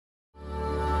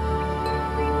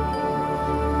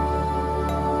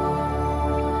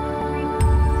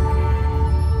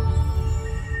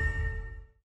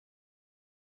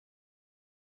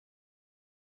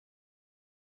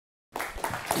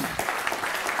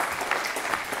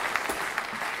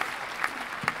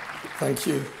Thank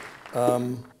you.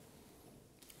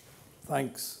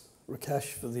 Thanks,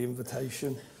 Rakesh, for the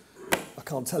invitation. I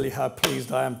can't tell you how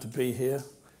pleased I am to be here.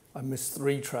 I missed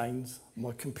 3 trains.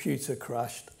 My computer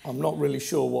crashed. I'm not really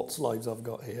sure what slides I've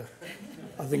got here.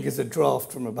 I think it's a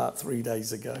draft from about 3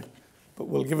 days ago, but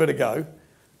we'll give it a go.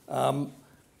 I'm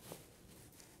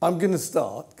going to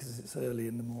start, because it's early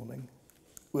in the morning,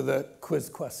 with a quiz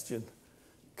question.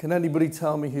 Can anybody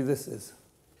tell me who this is?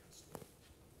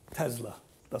 Tesla.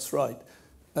 That's right.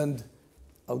 And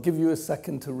I'll give you a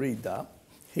second to read that.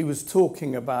 He was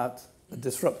talking about a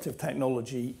disruptive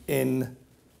technology in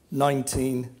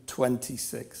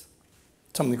 1926,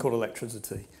 something called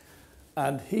electricity.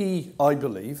 And he, I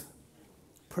believe,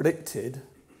 predicted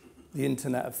the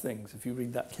Internet of Things, if you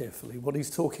read that carefully. What he's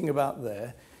talking about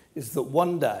there is that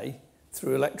one day,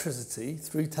 through electricity,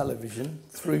 through television,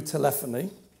 through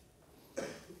telephony,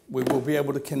 we will be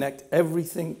able to connect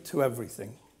everything to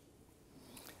everything.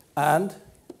 And,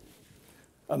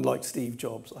 unlike Steve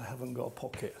Jobs, I haven't got a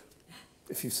pocket,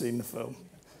 if you've seen the film.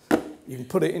 You can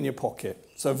put it in your pocket.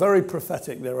 So very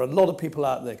prophetic. There are a lot of people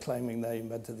out there claiming they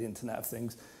invented the Internet of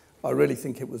Things. I really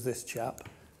think it was this chap,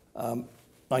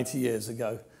 90 years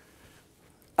ago.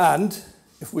 And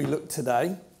if we look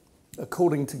today,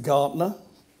 according to Gartner,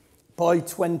 by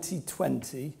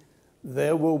 2020,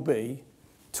 there will be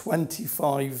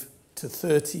 25 to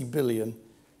 30 billion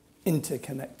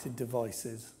interconnected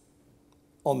devices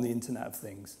on the Internet of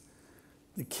Things.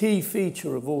 The key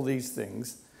feature of all these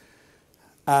things,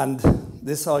 and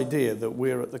this idea that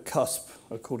we're at the cusp,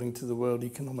 according to the World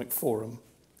Economic Forum,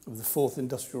 of the 4th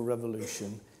Industrial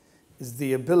Revolution, is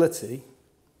the ability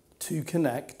to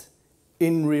connect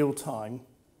in real time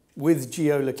with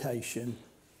geolocation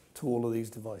to all of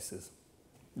these devices.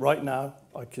 Right now,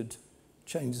 I could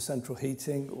change the central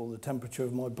heating or the temperature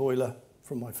of my boiler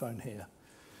from my phone here.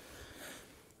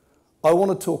 I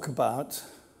want to talk about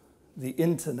the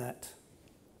Internet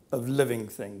of living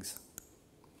things.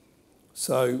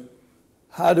 So,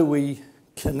 how do we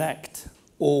connect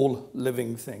all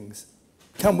living things?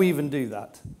 Can we even do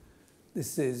that?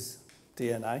 This is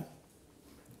DNA.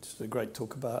 Just a great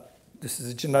talk about. This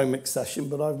is a genomics session,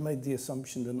 but I've made the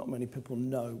assumption that not many people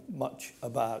know much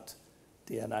about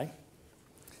DNA.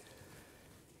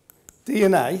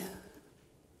 DNA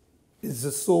is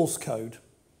the source code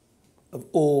of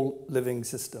all living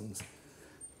systems.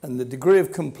 And the degree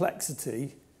of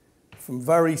complexity from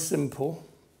very simple,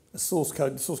 the source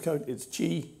code, it's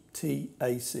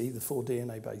GTAC, the 4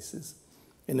 DNA bases.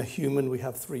 In a human, we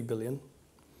have 3 billion.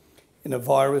 In a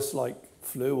virus like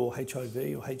flu or HIV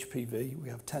or HPV, we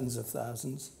have tens of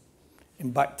thousands.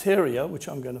 In bacteria, which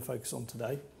I'm going to focus on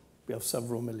today, we have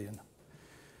several million.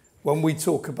 When we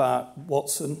talk about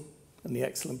Watson and the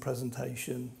excellent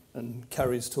presentation, and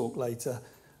Kerry's talk later,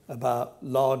 about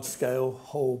large-scale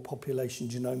whole population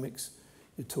genomics,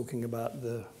 you're talking about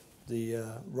the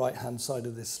right-hand side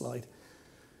of this slide.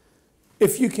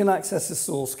 If you can access the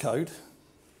source code,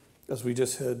 as we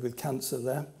just heard with cancer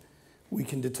there, we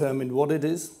can determine what it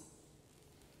is.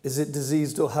 Is it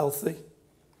diseased or healthy?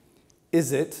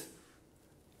 Is it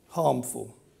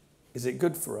harmful? Is it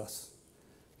good for us?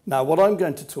 Now, what I'm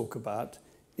going to talk about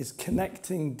is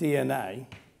connecting DNA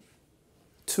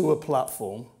to a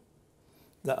platform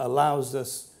that allows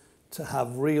us to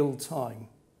have real-time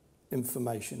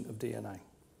information of DNA.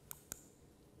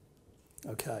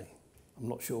 Okay, I'm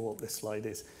not sure what this slide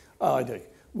is. Oh, I do.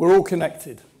 We're all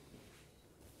connected.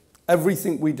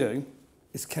 Everything we do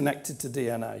is connected to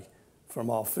DNA,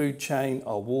 from our food chain,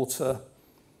 our water,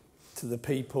 to the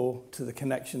people, to the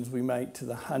connections we make, to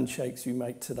the handshakes we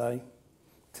make today,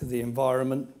 to the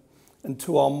environment, and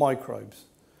to our microbes.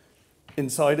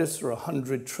 Inside us are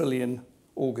 100 trillion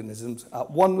organisms. At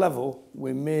one level,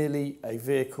 we're merely a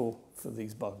vehicle for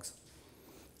these bugs.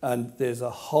 And there's a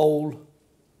whole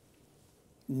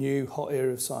new hot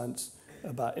area of science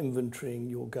about inventorying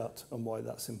your gut and why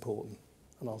that's important.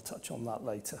 And I'll touch on that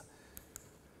later.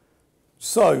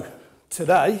 So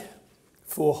today,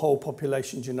 for whole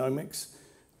population genomics,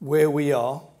 where we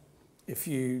are, if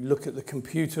you look at the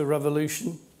computer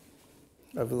revolution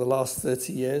over the last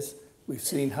 30 years, we've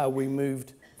seen how we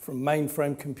moved from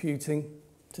mainframe computing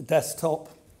to desktop,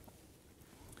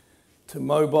 to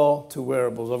mobile, to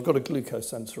wearables. I've got a glucose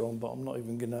sensor on, but I'm not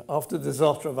even going to, after the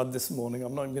disaster I've had this morning,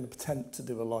 I'm not even going to pretend to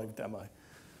do a live demo.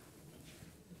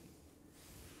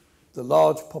 The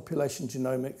large population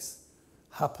genomics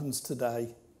happens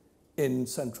today in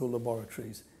central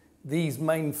laboratories. These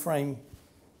mainframe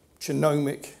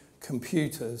genomic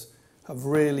computers have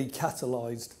really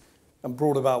catalyzed and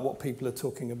brought about what people are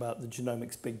talking about, the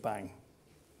genomics Big Bang.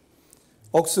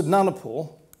 Oxford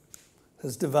Nanopore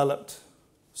has developed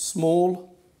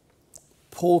small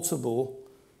portable,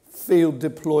 field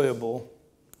deployable,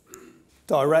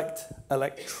 direct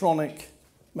electronic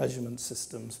measurement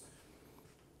systems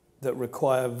that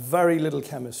require very little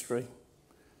chemistry.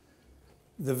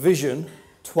 The vision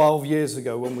 12 years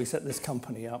ago when we set this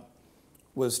company up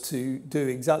was to do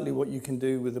exactly what you can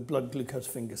do with a blood glucose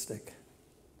finger stick.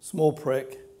 Small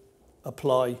prick,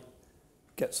 apply,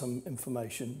 get some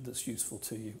information that's useful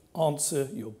to you. Answer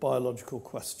your biological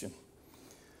question.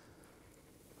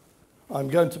 I'm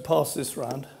going to pass this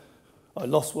round. I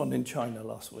lost one in China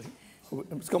last week.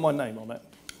 It's got my name on it.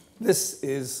 This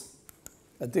is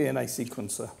a DNA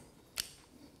sequencer.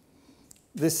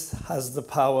 This has the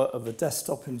power of a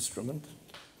desktop instrument.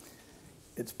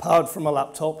 It's powered from a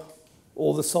laptop,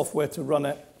 all the software to run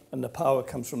it, and the power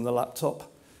comes from the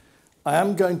laptop. I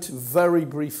am going to very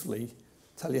briefly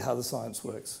tell you how the science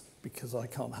works, because I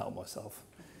can't help myself.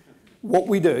 What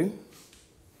we do,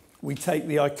 we take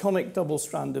the iconic double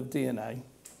strand of DNA,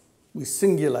 we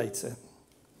singulate it,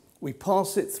 we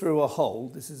pass it through a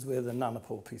hole, this is where the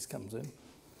nanopore piece comes in,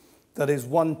 that is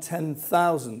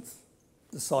 1/10,000th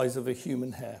the size of a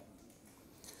human hair.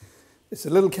 It's a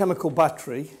little chemical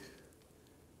battery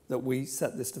that we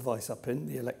set this device up in,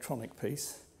 the electronic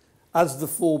piece. As the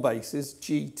four bases,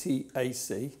 G, T, A,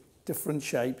 C, different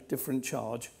shape, different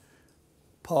charge,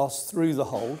 pass through the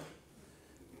hole.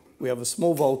 We have a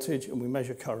small voltage and we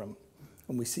measure current,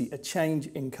 and we see a change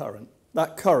in current.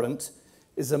 That current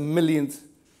is 1/1000th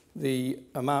the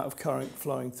amount of current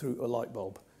flowing through a light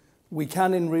bulb. We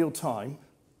can, in real time,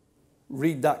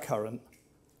 read that current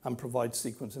and provide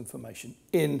sequence information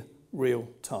in real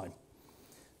time.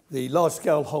 The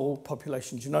large-scale whole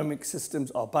population genomic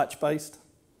systems are batch-based.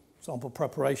 Sample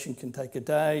preparation can take a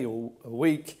day or a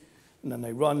week, and then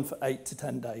they run for 8 to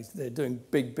 10 days. They're doing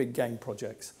big, big game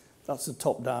projects. That's a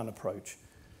top-down approach.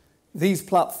 These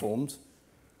platforms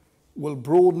will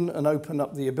broaden and open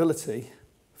up the ability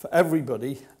for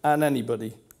everybody and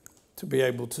anybody to be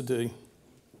able to do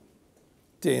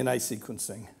DNA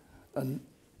sequencing. And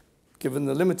given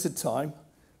the limited time,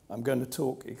 I'm going to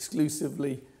talk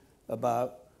exclusively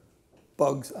about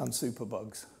bugs and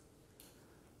superbugs.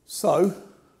 So,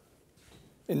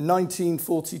 in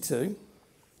 1942,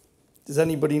 does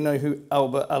anybody know who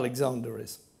Albert Alexander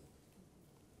is?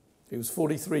 He was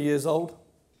 43 years old.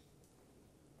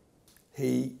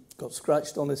 He got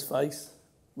scratched on his face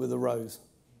with a rose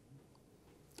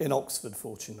in Oxford,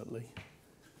 fortunately.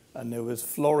 And there was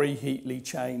Florey, Heatley,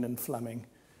 Chain, and Fleming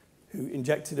who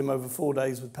injected him over 4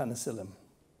 days with penicillin.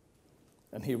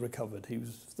 And he recovered. He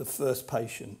was the first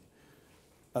patient.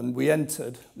 And we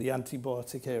entered the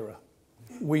antibiotic era.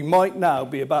 We might now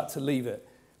be about to leave it.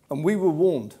 And we were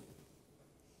warned.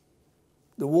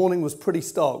 The warning was pretty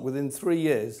stark. Within 3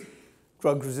 years,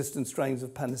 drug-resistant strains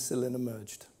of penicillin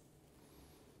emerged.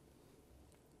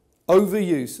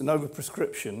 Overuse and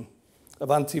overprescription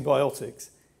of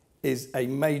antibiotics is a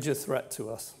major threat to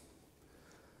us.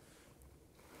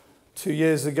 2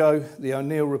 years ago, the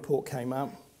O'Neill report came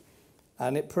out,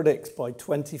 and it predicts by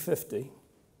 2050,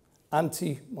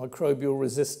 antimicrobial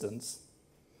resistance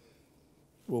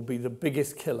will be the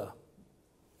biggest killer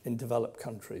in developed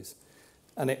countries.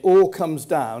 And it all comes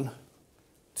down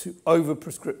to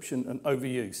overprescription and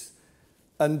overuse.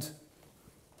 And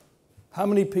how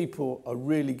many people are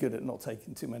really good at not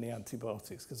taking too many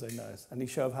antibiotics because they know it? Any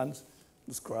show of hands?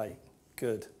 That's great.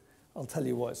 Good. I'll tell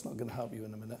you why it's not going to help you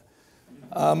in a minute.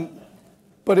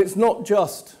 But it's not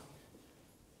just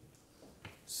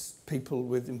people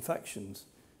with infections.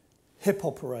 Hip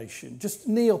operation, just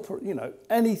knee operation,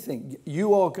 anything.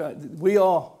 We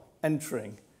are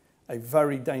entering a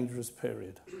very dangerous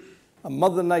period. And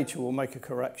Mother Nature will make a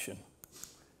correction.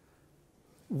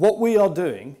 What we are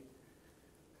doing,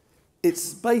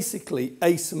 it's basically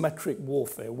asymmetric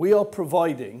warfare. We are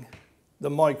providing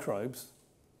the microbes,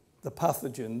 the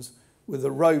pathogens, with a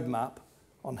roadmap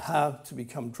on how to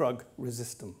become drug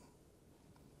resistant.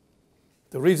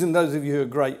 The reason those of you who are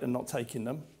great are not taking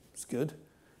them, it's good,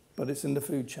 but it's in the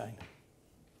food chain.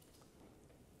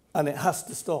 And it has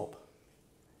to stop.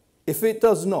 If it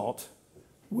does not,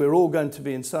 we're all going to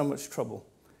be in so much trouble.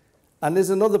 And there's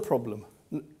another problem.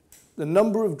 The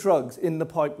number of drugs in the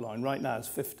pipeline right now is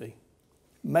 50.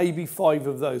 Maybe 5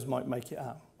 of those might make it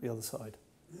out the other side.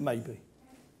 Maybe.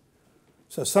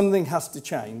 So something has to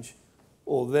change,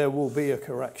 or there will be a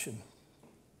correction.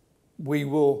 We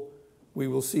will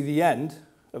see the end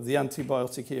of the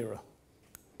antibiotic era.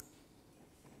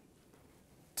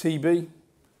 TB,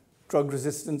 drug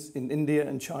resistance in India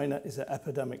and China is at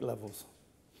epidemic levels.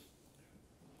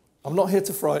 I'm not here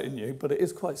to frighten you, but it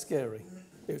is quite scary.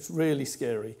 It's really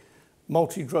scary.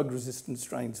 Multi-drug resistant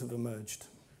strains have emerged.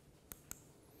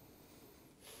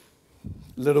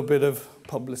 little bit of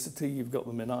publicity, you've got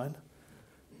the MinION.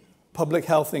 Public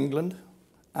Health England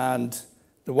and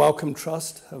the Wellcome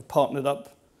Trust have partnered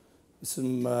up with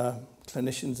some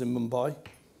clinicians in Mumbai.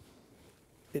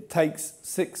 It takes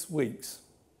 6 weeks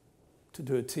to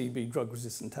do a TB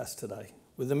drug-resistant test today.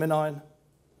 With the MinION,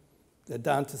 they're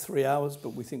down to 3 hours, but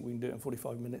we think we can do it in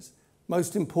 45 minutes.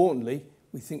 Most importantly,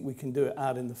 we think we can do it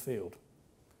out in the field.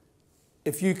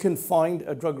 If you can find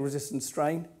a drug-resistant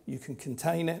strain, you can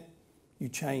contain it, you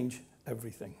change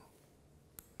everything.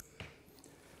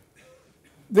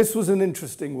 This was an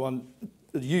interesting one.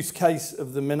 The use case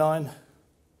of the MinION,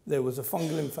 there was a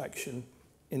fungal infection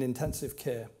in intensive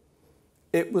care.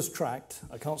 It was tracked,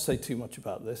 I can't say too much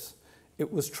about this,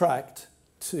 it was tracked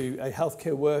to a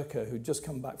healthcare worker who'd just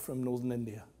come back from northern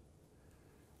India.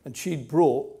 And she'd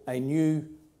brought a new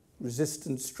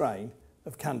resistant strain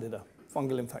of Candida,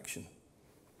 fungal infection.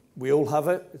 We all have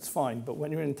it, it's fine, but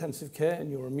when you're in intensive care and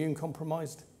you're immune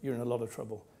compromised, you're in a lot of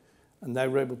trouble. And they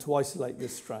were able to isolate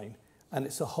this strain, and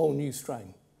it's a whole new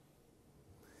strain.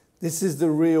 This is the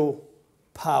real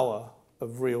power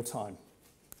of real time.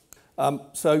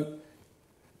 So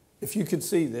if you could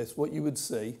see this, what you would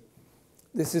see,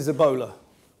 this is Ebola.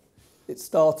 It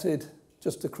started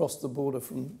just across the border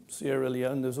from Sierra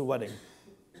Leone. There's a wedding.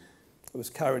 It was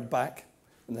carried back,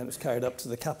 and then it was carried up to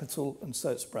the capital, and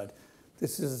so it spread.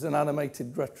 This is an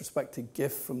animated retrospective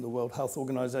GIF from the World Health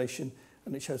Organization,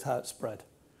 and it shows how it spread.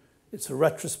 It's a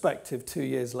retrospective 2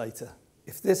 years later.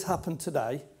 If this happened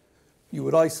today, you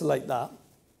would isolate that.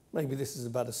 Maybe this is a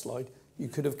better slide. You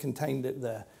could have contained it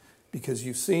there because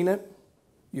you've seen it,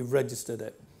 you've registered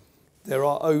it. There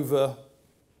are over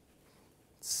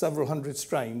several hundred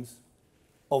strains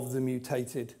of the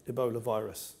mutated Ebola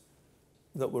virus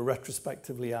that were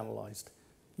retrospectively analysed.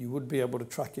 You would be able to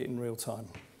track it in real time.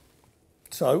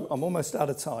 So I'm almost out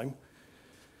of time.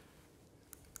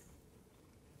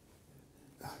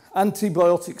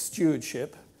 Antibiotic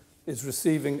stewardship is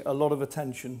receiving a lot of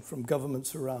attention from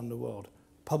governments around the world.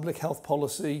 Public health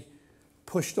policy,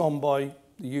 pushed on by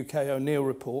the UK O'Neill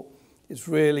report, is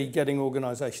really getting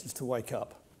organisations to wake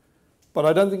up. But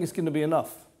I don't think it's going to be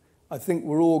enough. I think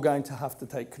we're all going to have to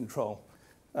take control.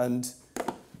 And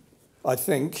I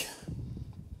think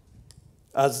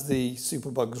as the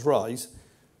superbugs rise,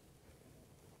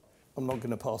 I'm not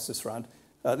going to pass this around.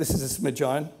 This is a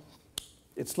Smigion.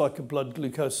 It's like a blood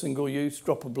glucose single use,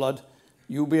 drop of blood.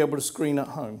 You'll be able to screen at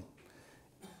home.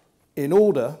 In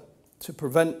order to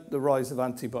prevent the rise of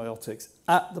antibiotics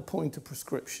at the point of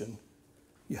prescription,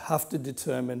 you have to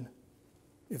determine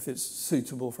if it's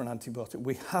suitable for an antibiotic.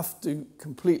 We have to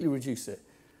completely reduce it,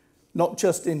 not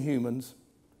just in humans,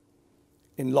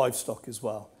 in livestock as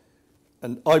well.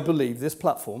 And I believe this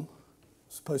platform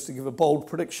is supposed to give a bold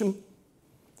prediction.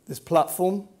 This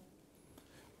platform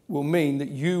will mean that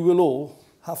you will all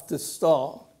have to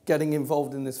start getting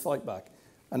involved in this fight back.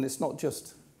 And it's not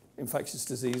just infectious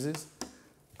diseases.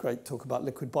 Great talk about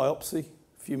liquid biopsy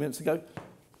a few minutes ago.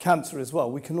 Cancer as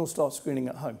well. We can all start screening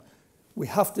at home. We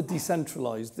have to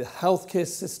decentralise. The healthcare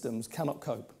systems cannot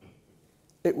cope.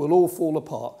 It will all fall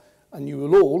apart, and you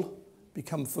will all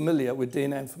become familiar with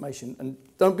DNA information. And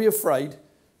don't be afraid.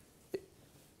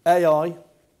 AI,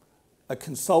 a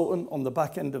consultant on the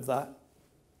back end of that,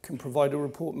 can provide a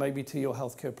report maybe to your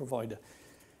healthcare provider.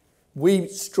 We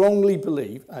strongly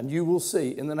believe, and you will see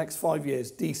in the next 5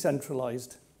 years,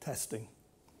 decentralised testing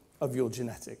of your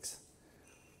genetics.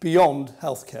 Beyond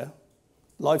healthcare,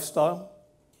 lifestyle,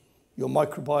 your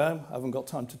microbiome. I haven't got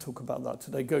time to talk about that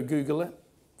today. Go Google it.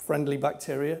 Friendly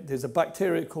bacteria. There's a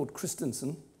bacteria called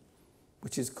Christensen,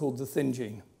 which is called the thin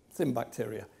gene, thin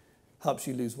bacteria. Helps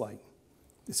you lose weight.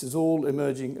 This is all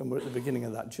emerging, and we're at the beginning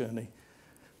of that journey.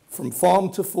 From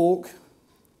farm to fork,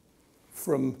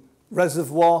 from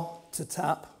reservoir to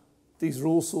tap, these are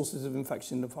all sources of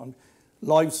infection in the farm.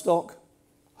 Livestock,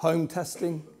 home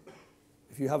testing.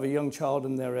 If you have a young child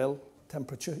and they're ill,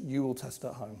 temperature, you will test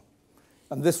at home.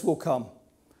 And this will come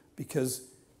because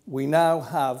we now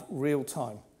have real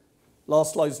time.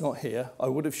 Last slide's not here. I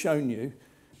would have shown you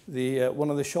one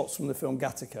of the shots from the film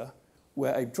Gattaca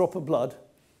where a drop of blood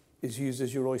is used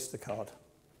as your Oyster card.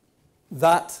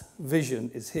 That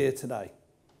vision is here today.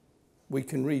 We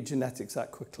can read genetics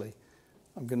that quickly.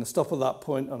 I'm going to stop at that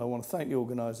point, and I want to thank the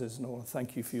organisers, and I want to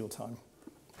thank you for your time.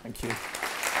 Thank you.